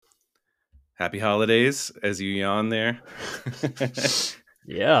Happy holidays as you yawn there.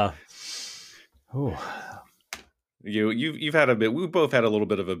 Yeah. Oh, You've had a bit. We both had a little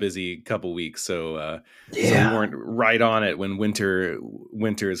bit of a busy couple weeks, so we yeah. weren't right on it when winter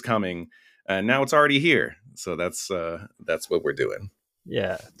is coming. And now it's already here, so that's what we're doing.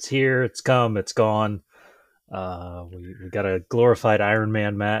 Yeah. It's here. It's come. It's gone. We got a glorified Iron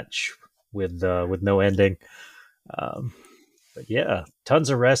Man match with no ending. Um, but yeah, tons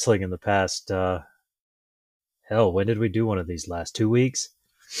of wrestling in the past. Hell, when did we do one of these last 2 weeks?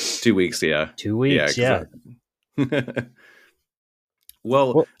 2 weeks, yeah, 2 weeks. yeah. Yeah.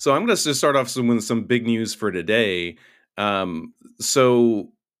 Well, Well, so I'm going to start off with some big news for today. So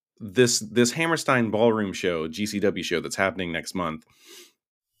this Hammerstein Ballroom show, GCW show that's happening next month,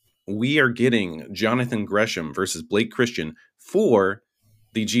 we are getting Jonathan Gresham versus Blake Christian for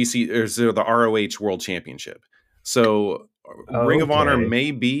the the ROH World Championship. So Ring of Honor okay.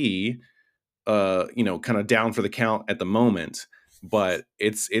 may be kind of down for the count at the moment, but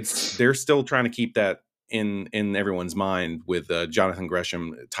it's they're still trying to keep that in everyone's mind with Jonathan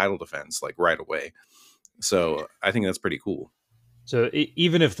Gresham title defense like right away. So I think that's pretty cool. So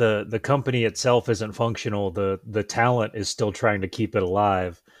even if the company itself isn't functional, the talent is still trying to keep it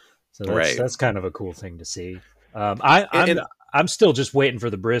alive. So Right. that's kind of a cool thing to see. I, And, I'm and I'm still just waiting for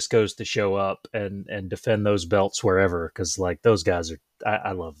the Briscoes to show up and defend those belts wherever, because like those guys are,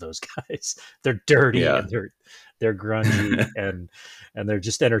 I love those guys. They're dirty yeah. and they're grungy and they're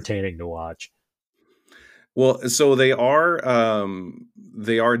just entertaining to watch. Well, so they are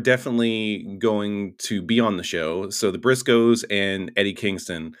definitely going to be on the show. So the Briscoes and Eddie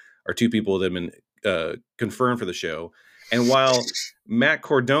Kingston are two people that have been confirmed for the show. And while Matt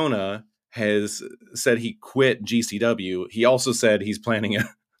Cordona has said he quit GCW, he also said he's planning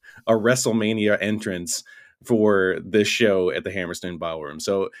a WrestleMania entrance for this show at the Hammerstein Ballroom.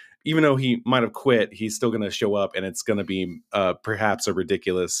 So even though he might have quit, he's still going to show up, and it's going to be perhaps a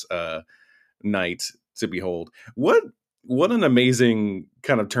ridiculous night to behold. What an amazing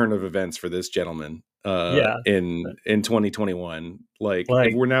kind of turn of events for this gentleman Yeah, in 2021. Like, if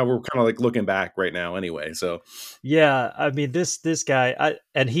like we're kind of like looking back right now anyway. So yeah, I mean this guy,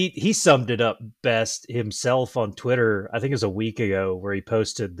 and he summed it up best himself on Twitter. I think it was a week ago where he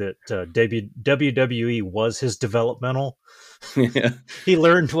posted that WWE was his developmental. yeah, He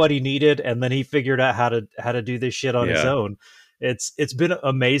learned what he needed, and then he figured out how to do this shit on his yeah, own. It's been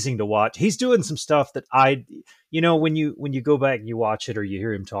amazing to watch. He's doing some stuff that when you go back and you watch it or you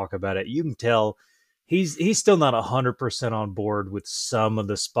hear him talk about it, you can tell he's still not 100% on board with some of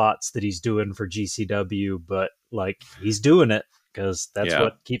the spots that he's doing for GCW, but like he's doing it because that's yeah.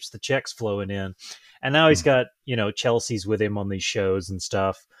 what keeps the checks flowing in. And now he's got Chelsea's with him on these shows and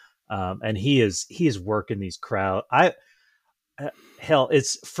stuff, and he is working these crowd. Hell,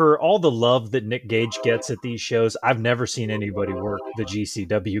 it's for all the love that Nick Gage gets at these shows. I've never seen anybody work the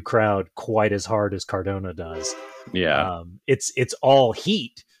GCW crowd quite as hard as Cardona does. Yeah. It's all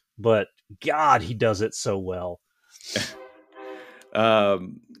heat, but God, he does it so well.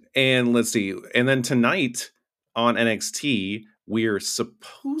 And let's see. And then tonight on NXT, we're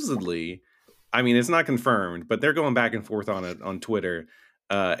supposedly, I mean, it's not confirmed, but they're going back and forth on it on Twitter.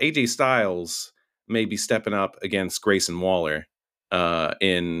 AJ Styles may be stepping up against Grayson Waller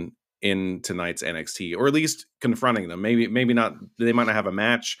in tonight's NXT, or at least confronting them. Maybe not. They might not have a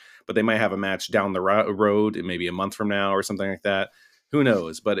match, but they might have a match down the road, maybe a month from now or something like that. Who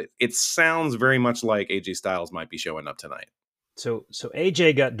knows? But it sounds very much like AJ Styles might be showing up tonight. So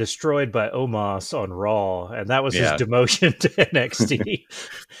AJ got destroyed by Omos on Raw, and that was his Yeah. demotion to NXT.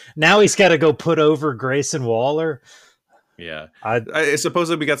 Now he's got to go put over Grayson Waller. Yeah. I I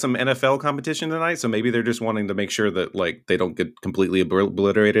supposedly we got some NFL competition tonight, so maybe they're just wanting to make sure that like they don't get completely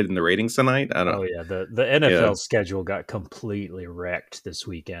obliterated in the ratings tonight. I don't Oh know. yeah, the Yeah. NFL schedule got completely wrecked this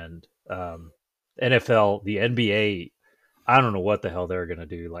weekend. NFL, the NBA, I don't know what the hell they're gonna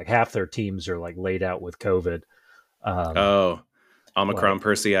do. Like half their teams are like laid out with COVID. Um, Oh, like Omicron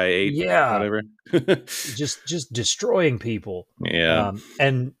Percy I 8, yeah, whatever. just destroying people. Yeah.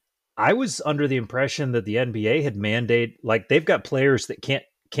 And I was under the impression that the NBA had mandated, like they've got players that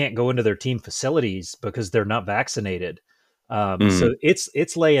can't go into their team facilities because they're not vaccinated. Mm, So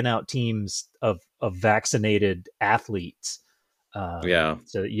it's laying out teams of vaccinated athletes. yeah.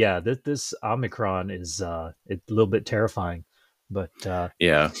 So yeah, this Omicron is it's a little bit terrifying, but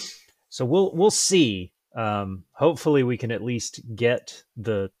Yeah. so we'll see. Hopefully, we can at least get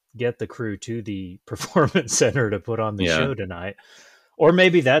the crew to the performance center to put on the Yeah. show tonight. Or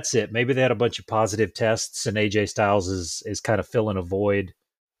maybe that's it. Maybe they had a bunch of positive tests, and AJ Styles is kind of filling a void.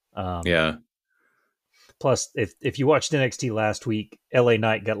 Um, Yeah. plus, if you watched NXT last week, LA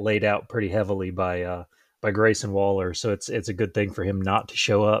Knight got laid out pretty heavily by Grayson Waller, so it's a good thing for him not to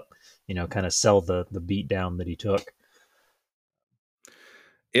show up. Kind of sell the beat down that he took.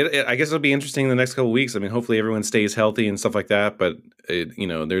 I guess it'll be interesting in the next couple of weeks. I mean, hopefully everyone stays healthy and stuff like that. But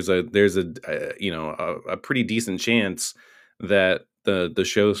there's a pretty decent chance that the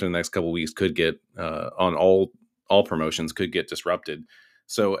shows for the next couple of weeks could get on all promotions could get disrupted.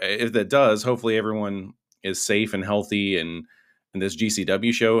 So if that does, hopefully everyone is safe and healthy, and this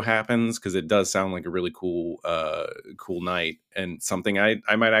GCW show happens, because it does sound like a really cool night and something I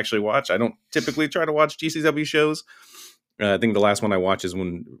might actually watch. I don't typically try to watch GCW shows. I think the last one I watched is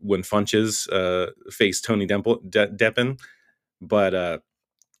when Funches faced Tony Deppen. But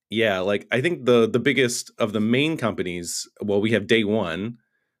yeah, like I think the biggest of the main companies, well, we have Day One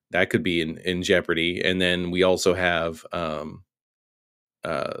that could be in jeopardy, and then we also have the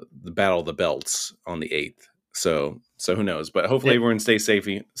Battle of the Belts on the 8th. So who knows? But hopefully everyone stays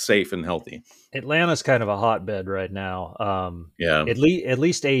safe and healthy. Atlanta's kind of a hotbed right now. Yeah. At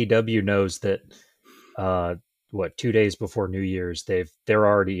least AEW knows that. 2 days before New Year's, they're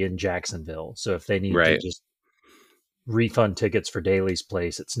already in Jacksonville. So if they need to just refund tickets for Daly's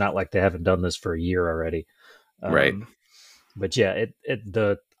place, it's not like they haven't done this for a year already. Right. But yeah,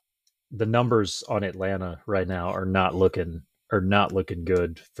 the numbers on Atlanta right now are not looking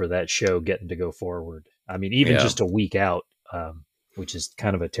good for that show getting to go forward. I mean, even just a week out, which is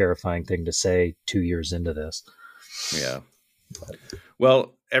kind of a terrifying thing to say 2 years into this. Yeah.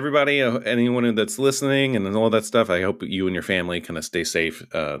 Well, everybody, anyone that's listening and all that stuff, I hope you and your family kind of stay safe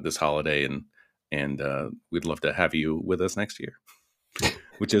this holiday, and we'd love to have you with us next year,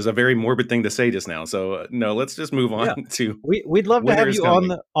 which is a very morbid thing to say just now. So no, let's just move on to. We'd love to have you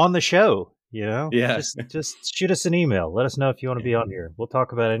on the show. Yeah, just shoot us an email. Let us know if you want to be on here. We'll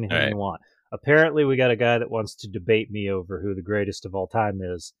talk about anything you want. Apparently, we got a guy that wants to debate me over who the greatest of all time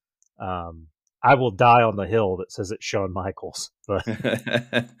is. I will die on the hill that says it's Shawn Michaels. But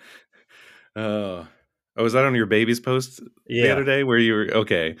was that on your baby's post the other day where you were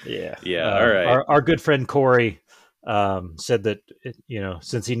okay? Yeah. All right. Our good friend Corey said that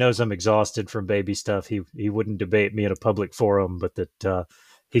since he knows I'm exhausted from baby stuff, he wouldn't debate me in a public forum, but that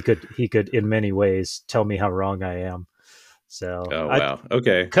he could in many ways tell me how wrong I am. So wow,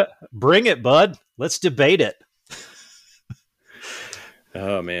 okay, bring it, bud. Let's debate it.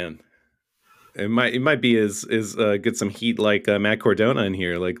 Oh man. It might be get some heat like Matt Cardona in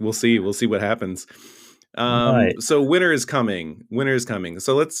here. Like we'll see what happens. So winter is coming.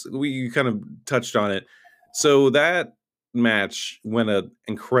 So we kind of touched on it. So that match went an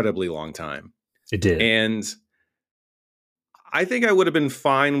incredibly long time. It did, and I think I would have been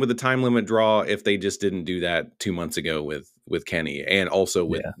fine with the time limit draw if they just didn't do that 2 months ago with Kenny and also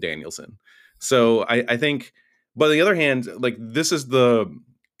with Danielson. So I think, but on the other hand, like this is the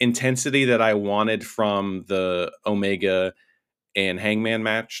intensity that I wanted from the Omega and Hangman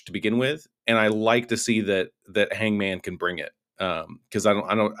match to begin with, and I like to see that Hangman can bring it, because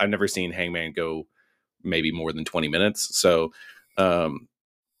I've never seen Hangman go maybe more than 20 minutes. So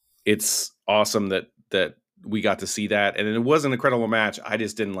it's awesome that we got to see that, and it was an incredible match. I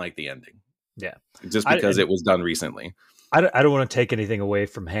just didn't like the ending. Yeah, just because it was done recently. I don't want to take anything away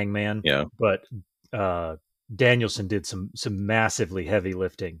from Hangman. Yeah, but Danielson did some massively heavy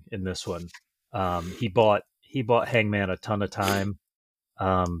lifting in this one. He bought Hangman a ton of time,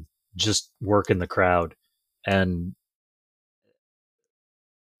 just working the crowd, and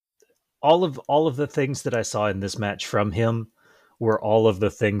all of the things that I saw in this match from him were all of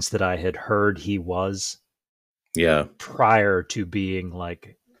the things that I had heard he was. Yeah. Prior to being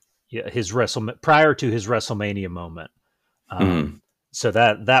like prior to his WrestleMania moment. So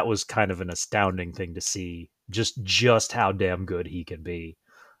that was kind of an astounding thing to see, just how damn good he can be.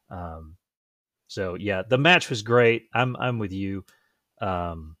 So yeah, the match was great. I'm with you.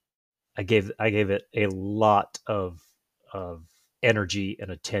 I gave it a lot of energy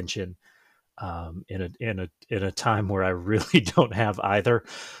and attention in a time where I really don't have either.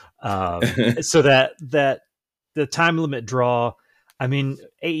 So that the time limit draw, I mean,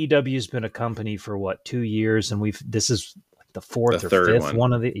 AEW has been a company for 2 years, and this is like the fourth or fifth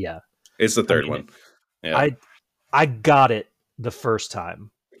one of the it's the third one. Yeah, I got it the first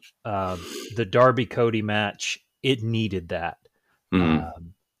time. The Darby Cody match, it needed that.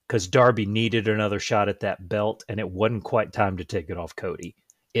 Because Darby needed another shot at that belt, and it wasn't quite time to take it off Cody.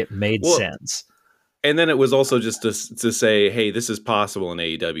 It made sense. And then it was also just to say, hey, this is possible in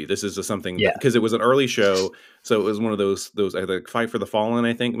AEW. This is just something because it was an early show, so it was one of those either Fight for the Fallen,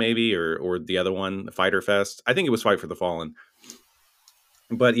 I think maybe, or the other one, Fighter Fest. I think it was Fight for the Fallen.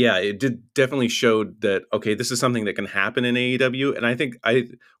 but yeah, it did definitely showed that okay, this is something that can happen in AEW. And I think I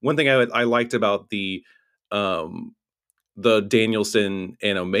one thing I liked about um the Danielson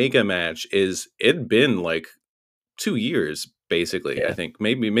and Omega match is it'd been like 2 years basically. I Yeah. think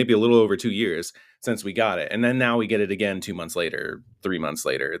maybe a little over 2 years since we got it, and then now we get it again 2 months later, 3 months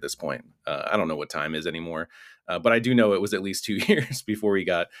later at this point. I don't know what time is anymore, but I do know it was at least 2 years before we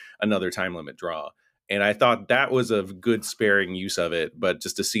got another time limit draw. And I thought that was a good sparing use of it, but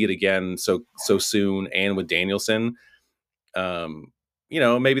just to see it again so soon and with Danielson, um,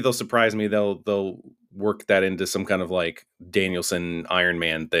 maybe they'll surprise me. They'll work that into some kind of like Danielson Iron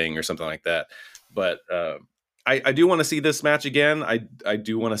Man thing or something like that. But I do want to see this match again. I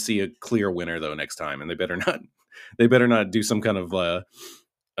do want to see a clear winner though next time, and they better not do some kind of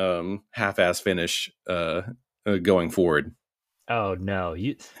half-ass finish going forward. Oh no!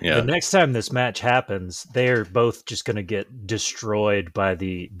 The Yeah, next time this match happens, they're both just going to get destroyed by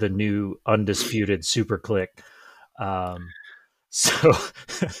the new undisputed Super Click. Um, so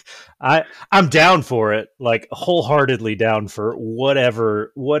I'm down for it, like wholeheartedly down for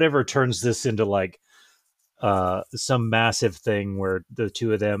whatever turns this into like some massive thing where the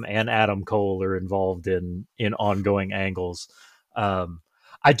two of them and Adam Cole are involved in ongoing angles. Um,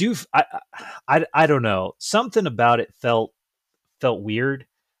 I do I don't know, something about it felt weird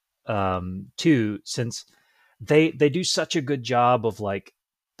too, since they do such a good job of like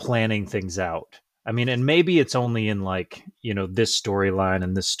planning things out. I mean, and maybe it's only in like, this storyline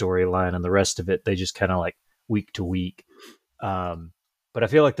and this storyline, and the rest of it they just kind of like week to week. Um, but I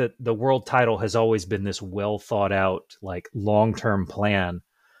feel like the world title has always been this well thought out, like long term plan.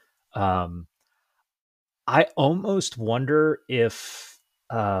 Um, I almost wonder if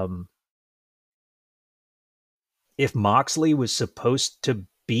Moxley was supposed to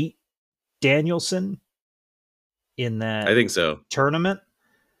beat Danielson in I that think so. tournament,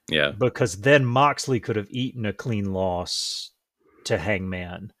 Yeah. because then Moxley could have eaten a clean loss to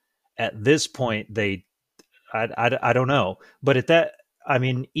Hangman. At this point, I don't know, but at that, I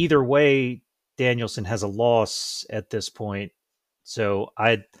mean, either way, Danielson has a loss at this point, so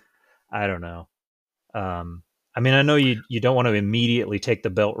I don't know. I mean, I know you don't want to immediately take the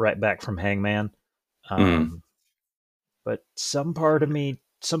belt right back from Hangman, Mhm. um, but some part of me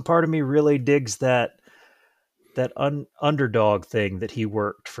really digs that underdog thing that he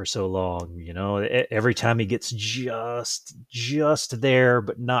worked for so long. Every time he gets just there,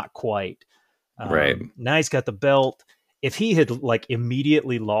 but not quite. Right. Now he's got the belt. If he had like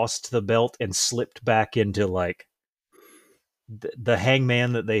immediately lost the belt and slipped back into like the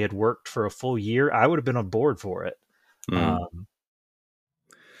Hangman that they had worked for a full year, I would have been on board for it. Mhm. Um,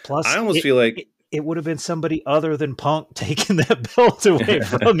 I plus, almost feel like it would have been somebody other than Punk taking that belt away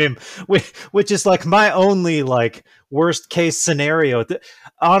from him, which is like my only like worst case scenario.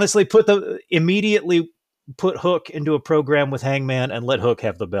 Honestly, immediately put Hook into a program with Hangman and let Hook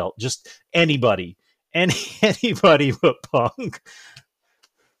have the belt. Just anybody, anybody but Punk.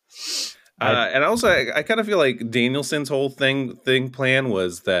 I and also I kind of feel like Danielson's whole thing plan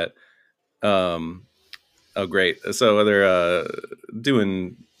was that um oh great, so they're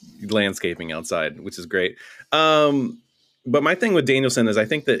doing landscaping outside, which is great. But my thing with Danielson is I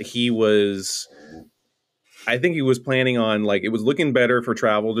think he was planning on, like, it was looking better for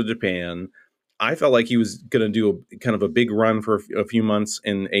travel to Japan. I felt like he was going to do a kind of a big run for a few months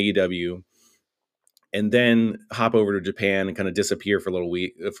in AEW, and then hop over to Japan and kind of disappear for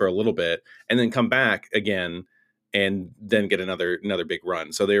a little bit, and then come back again, and then get another big run.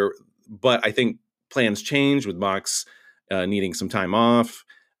 But I think plans changed with Mox needing some time off,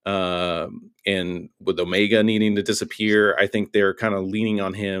 and with Omega needing to disappear. I think they're kind of leaning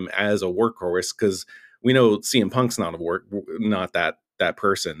on him as a workhorse, because we know CM Punk's not that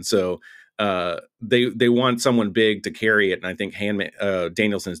person. So they want someone big to carry it, and I think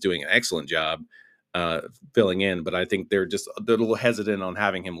Danielson is doing an excellent job filling in, but I think they're a little hesitant on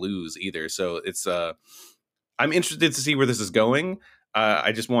having him lose either. So it's I'm interested to see where this is going.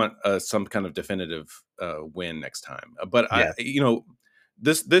 I just want some kind of definitive win next time. But Yeah.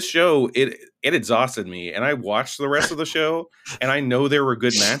 this show, it exhausted me, and I watched the rest of the show, and I know there were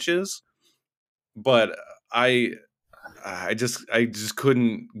good matches, but I just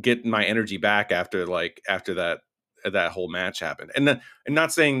couldn't get my energy back after that whole match happened. And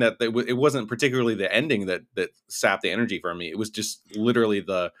not saying that it wasn't particularly the ending that sapped the energy from me. It was just literally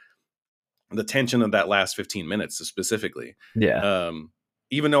the tension of that last 15 minutes specifically. Yeah. Um,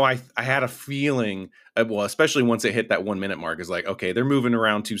 Even though I had a feeling, well, especially once it hit that 1 minute mark, is like, okay, they're moving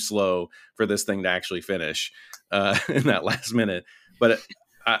around too slow for this thing to actually finish in that last minute. But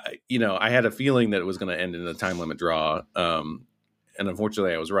I had a feeling that it was going to end in a time limit draw. and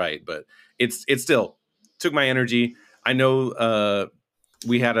unfortunately I was right, but it still took my energy. I know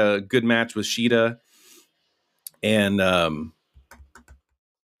we had a good match with Sheeta and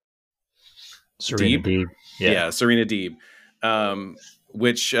Serena Deeb. Yeah, Serena Deeb.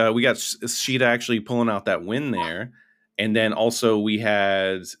 Which we got Sheeta actually pulling out that win there. And then also we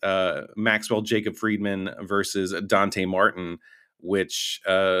had Maxwell Jacob Friedman versus Dante Martin, which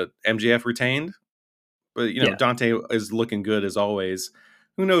MJF retained. But, you know, Dante is looking good as always.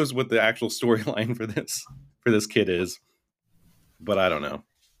 Who knows what the actual storyline for this kid is. But I don't know.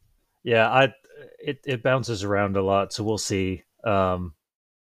 Yeah, it bounces around a lot, so we'll see. And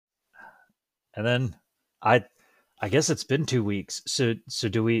then I guess it's been 2 weeks. So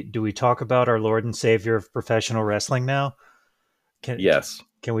do we talk about our Lord and Savior of professional wrestling now? Yes.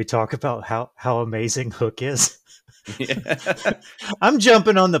 Can we talk about how amazing Hook is? Yeah. I'm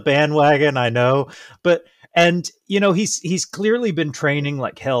jumping on the bandwagon, I know, but you know, he's clearly been training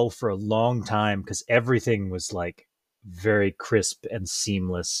like hell for a long time because everything was like very crisp and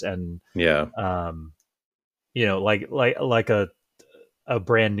seamless and Yeah. You know, like a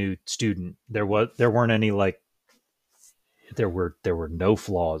brand new student. There weren't any like there were no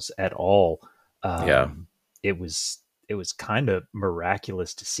flaws at all. It was kind of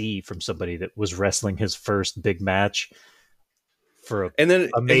miraculous to see from somebody that was wrestling his first big match for and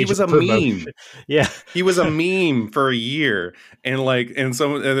he was a promotion. meme. Yeah, he was a meme for a year, and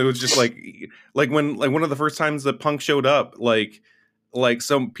it was just like when one of the first times that Punk showed up, like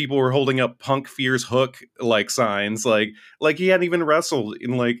some people were holding up Punk fears Hook like signs, like he hadn't even wrestled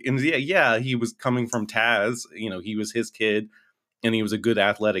he was coming from Taz, you know, he was his kid. And he was a good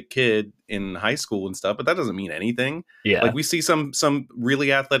athletic kid in high school and stuff, but that doesn't mean anything. Yeah. Like we see some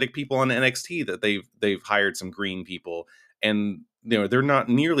really athletic people on NXT that they've hired some green people, and you know they're not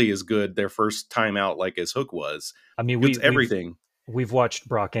nearly as good their first time out like as Hook was. I mean, we've watched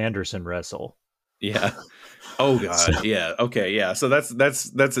Brock Anderson wrestle. Yeah. Oh God. Yeah. Okay. Yeah. So that's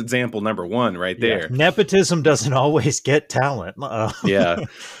example number one right there. Yeah. Nepotism doesn't always get talent. Yeah.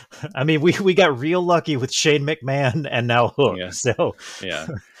 I mean, we got real lucky with Shane McMahon and now Hook. Yeah. So yeah.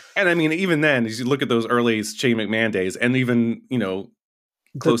 And I mean, even then, as you look at those early Shane McMahon days, and even you know,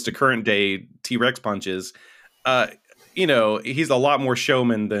 close to current day T-Rex punches, you know, he's a lot more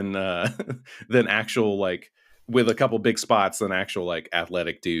showman than than actual like with a couple big spots than actual like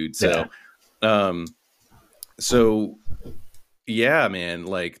athletic dude. So. Yeah. So yeah, man,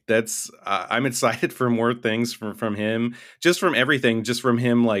 like that's I'm excited for more things from him, just from everything, just from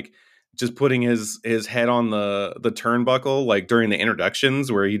him, like just putting his head on the turnbuckle, like during the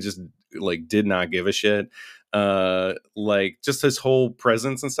introductions where he just like did not give a shit. Like just his whole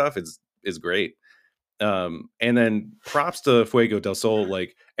presence and stuff is great. And then props to Fuego del Sol,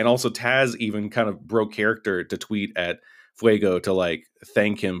 like, and also Taz even kind of broke character to tweet at Fuego to like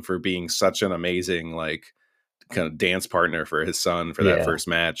thank him for being such an amazing like kind of dance partner for his son for that first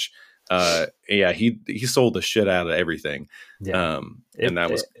match. He sold the shit out of everything. And that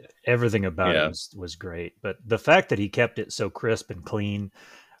was everything about it was great. But the fact that he kept it so crisp and clean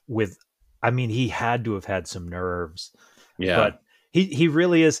I mean, he had to have had some nerves. Yeah. But he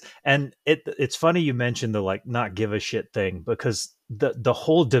really is. And it's funny you mentioned the like not give a shit thing, because the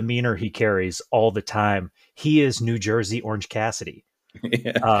whole demeanor he carries all the time, he is New Jersey Orange Cassidy.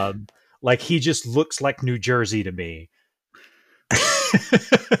 Yeah. Like he just looks like New Jersey to me.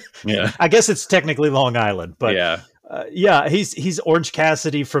 Yeah. I guess it's technically Long Island, but yeah, he's Orange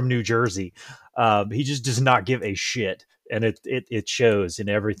Cassidy from New Jersey. He just does not give a shit, and it shows in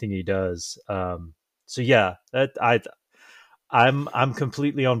everything he does. So yeah, I'm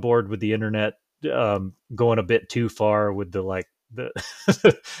completely on board with the internet going a bit too far with the like the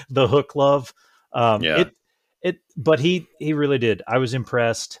the Hook love. But he really did. I was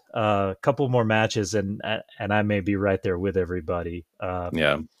impressed. A couple more matches, and I may be right there with everybody.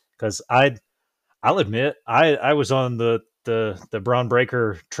 Because I'll admit I was on the Braun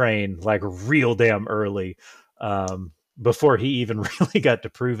Breaker train like real damn early, before he even really got to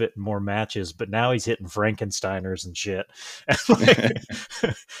prove it in more matches. But now he's hitting Frankensteiners and shit.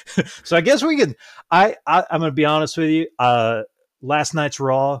 So I guess we can. I'm gonna be honest with you. Last night's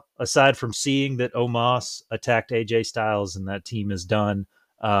Raw, aside from seeing that Omos attacked AJ Styles and that team is done,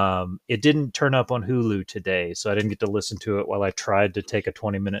 it didn't turn up on Hulu today, so I didn't get to listen to it while I tried to take a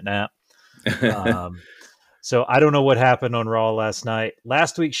 20-minute nap. So I don't know what happened on Raw last night.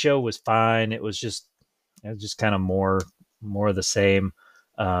 Last week's show was fine. It was just kind of more of the same.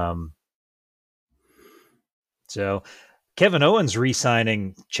 So Kevin Owens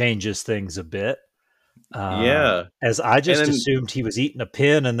re-signing changes things a bit. Yeah. As I And just then assumed he was eating a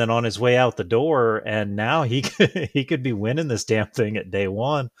pin and then on his way out the door, and now he could be winning this damn thing at day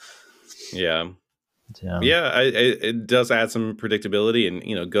one. yeah. Yeah, Yeah, it does add some predictability,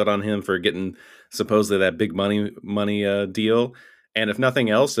 and good on him for getting supposedly that big money deal. And if nothing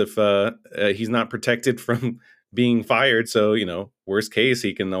else, if he's not protected from being fired, so worst case,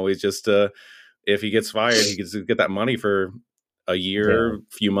 he can always just if he gets fired, he gets to get that money for a yeah. year,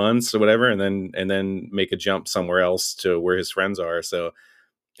 few months, or whatever, and then make a jump somewhere else to where his friends are. So,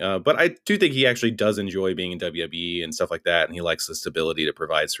 but I do think he actually does enjoy being in WWE and stuff like that, and he likes the stability it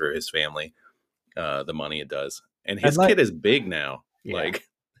provides for his family, the money it does. And And his like, kid is big now. yeah, Like,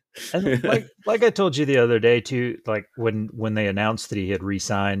 and like I told you the other day too, like when they announced that he had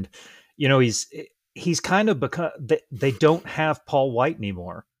re-signed, he's kind of because they don't have Paul White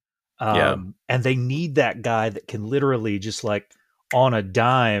anymore. yeah, And they need that guy that can literally just like on a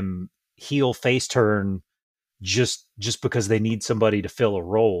dime heel face turn just because they need somebody to fill a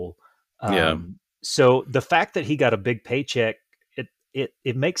role. yeah, So the fact that he got a big paycheck,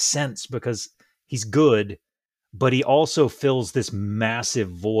 it makes sense because he's good, but he also fills this massive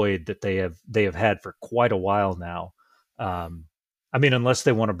void that they have had for quite a while now. Um, I mean, unless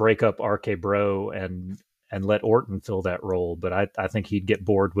they want to break up RK Bro and let Orton fill that role, but I think he'd get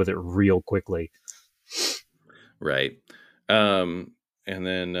bored with it real quickly. right. And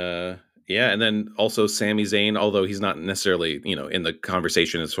then yeah, and then also Sami Zayn, although he's not necessarily in the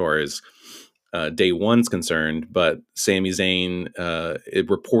conversation as far as day one's concerned, but Sami Zayn it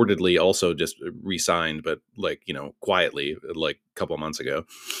reportedly also just re-signed, but like quietly, like a couple of months ago.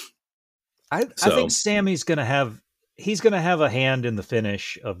 I think So Sammy's gonna have a hand in the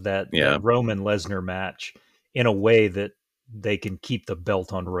finish of that yeah, Roman Lesnar match in a way that they can keep the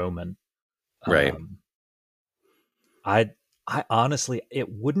belt on Roman. right. Um, I I honestly it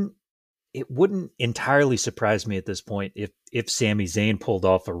wouldn't entirely surprise me at this point if Sami Zayn pulled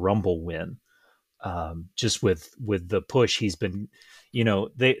off a Rumble win. Just with the push he's been,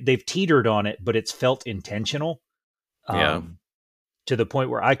 they've teetered on it, but it's felt intentional. Yeah. Um, to the point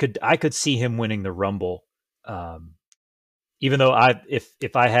where I could see him winning the Rumble. Um, Even though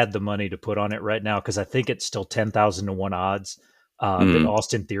if I had the money to put on it right now, because I think it's still 10,000 to 1 odds that Mm.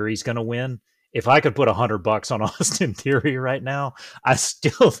 Austin Theory's going to win. If I could put $100 on Austin Theory right now, I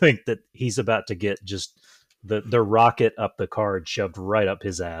still think that he's about to get just the rocket up the card shoved right up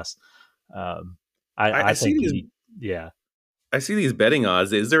his ass. Um, I I see think these yeah. I see these betting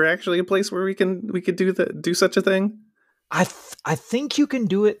odds. Is there actually a place where we could do such a thing? I think you can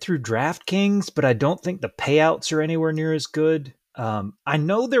do it through DraftKings, but I don't think the payouts are anywhere near as good. I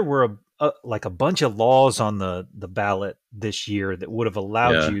know there were like a bunch of laws on the ballot this year that would have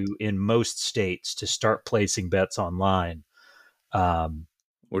allowed Yeah. you in most states to start placing bets online. Um,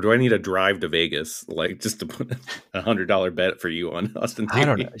 Or do I need a drive to Vegas, like just to put $100 bet for you on Austin I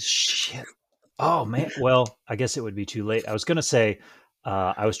don't know. Theory? Shit. Oh man. Well, I guess it would be too late. I was gonna say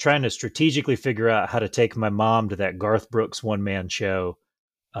I was trying to strategically figure out how to take my mom to that Garth Brooks one man show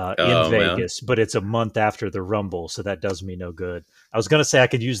in Oh man, Vegas, but it's a month after the Rumble, so that does me no good. I was going to say I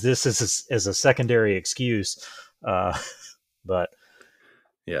could use this as a secondary excuse, uh, but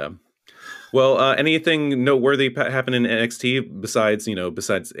yeah. Well, anything noteworthy happened in NXT besides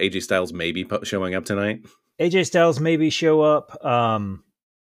AJ Styles maybe showing up tonight? AJ Styles maybe show up.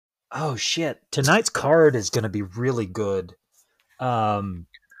 Oh shit! Tonight's card is going to be really good. Um,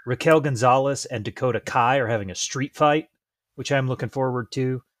 Raquel Gonzalez and Dakota Kai are having a street fight, which I'm looking forward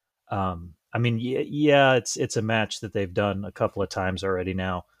to. I mean, yeah, it's a match that they've done a couple of times already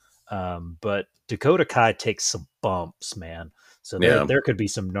now. But Dakota Kai takes some bumps, man. So there Yeah. there could be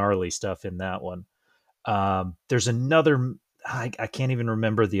some gnarly stuff in that one. There's another. I can't even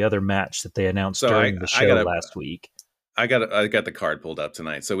remember the other match that they announced So during the I show gotta last week. I got the card pulled up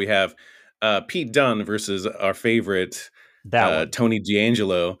tonight. So we have Pete Dunne versus our favorite That one. Tony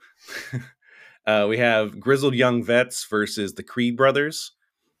D'Angelo. We have Grizzled Young Vets versus the Creed Brothers,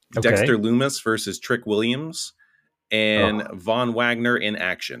 Okay. Dexter Loomis versus Trick Williams, and Oh, Von Wagner in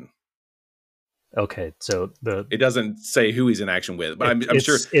action. okay. So the It doesn't say who he's in action with, but I'm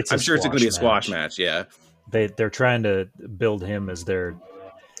sure it's a it's going to be squash a squash match. match. Yeah, They're trying to build him as their.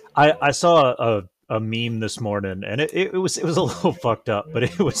 I saw a meme this morning, and it was a little fucked up, but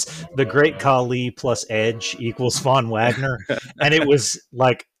it was the Great Khali plus Edge equals Von Wagner, and it was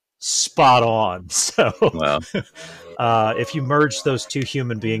like spot on. So well, if you merge those two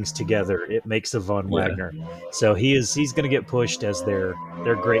human beings together, it makes a Von yeah, Wagner. So he's going to get pushed as their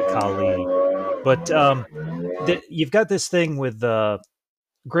Great Khali, but you've got this thing with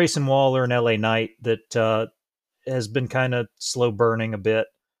Grayson Waller and LA Knight that has been kind of slow burning a bit.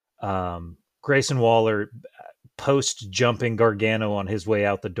 Grayson Waller post jumping Gargano on his way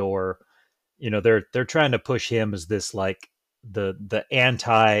out the door. They're trying to push him as this like the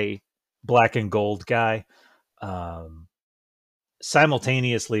anti black and gold guy,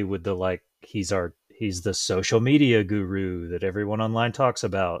 simultaneously with the like he's the social media guru that everyone online talks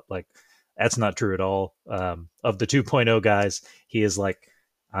about. Like that's not true at all. Of the 2.0 guys, he is like,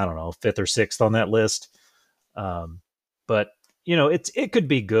 I don't know, 5th or 6th on that list. But it could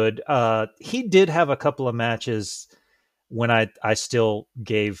be good. He did have a couple of matches when I still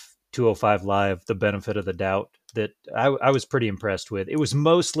gave 205 Live the benefit of the doubt that I was pretty impressed with. It was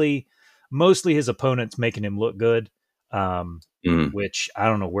mostly his opponents making him look good, which I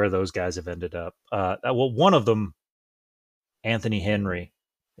don't know where those guys have ended up. Well, one of them, Anthony Henry,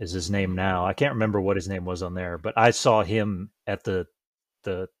 is his name now. I can't remember what his name was on there, but I saw him at the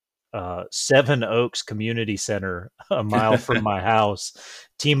Seven Oaks Community Center a mile from my house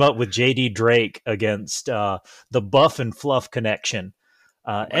team up with JD Drake against the Buff and Fluff Connection.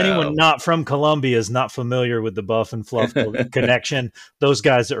 Anyone not from Columbia is not familiar with the Buff and Fluff Connection. Those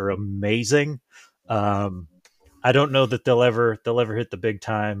guys are amazing. I don't know that they'll ever hit the big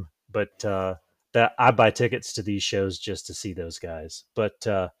time, but that I buy tickets to these shows just to see those guys. But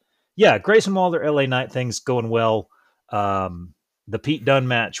yeah, Grayson Waller, LA Knight thing's going well. The Pete Dunne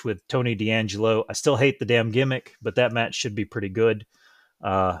match with Tony D'Angelo, I still hate the damn gimmick, but that match should be pretty good.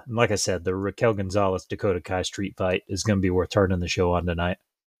 And like I said, the Raquel Gonzalez Dakota Kai street fight is going to be worth turning the show on tonight.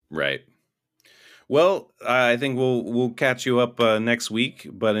 Right. Well, I think we'll catch you up next week.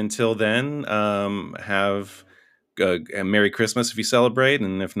 But until then, have a Merry Christmas if you celebrate,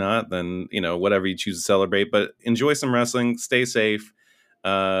 and if not, then whatever you choose to celebrate. But enjoy some wrestling. Stay safe.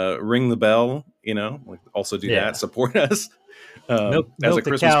 Ring the bell. Also do that. Support us. Milk as a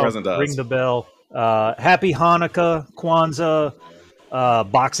Christmas present to us. Ring the bell. Happy Hanukkah, Kwanzaa,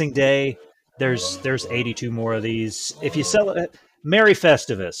 Boxing Day. There's 82 more of these. If you sell it, Merry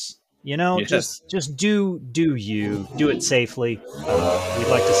Festivus. Yes. Just do you do it safely. We'd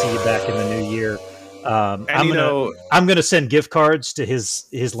like to see you back in the new year. I'm gonna send gift cards to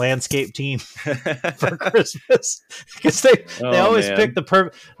his landscape team for Christmas because they always pick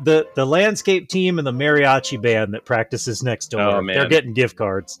the landscape team and the mariachi band that practices next door. They're getting gift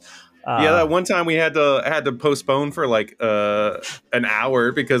cards. That one time we had to postpone for like an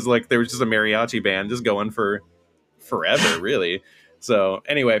hour because like there was just a mariachi band just going for forever, really. So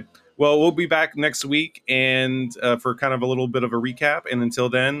anyway, well, we'll be back next week and for kind of a little bit of a recap. And until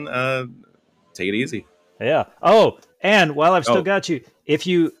then, take it easy. Yeah. Oh, and while I've still got you, if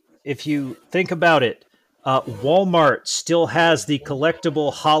you think about it, Walmart still has the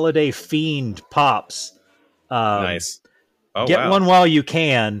collectible Holiday Fiend pops. Nice. Get one while you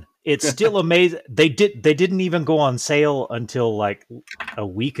can. It's still amazing. They didn't even go on sale until like a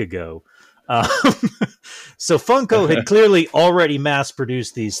week ago. So Funko had clearly already mass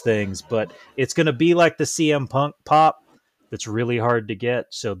produced these things, but it's going to be like the CM Punk pop. That's really hard to get.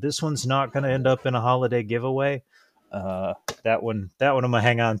 So this one's not going to end up in a holiday giveaway. That one I'm going to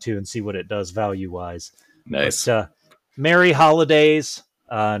hang on to and see what it does value-wise. Nice. But, Merry holidays,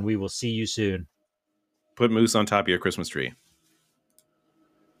 and we will see you soon. Put moose on top of your Christmas tree.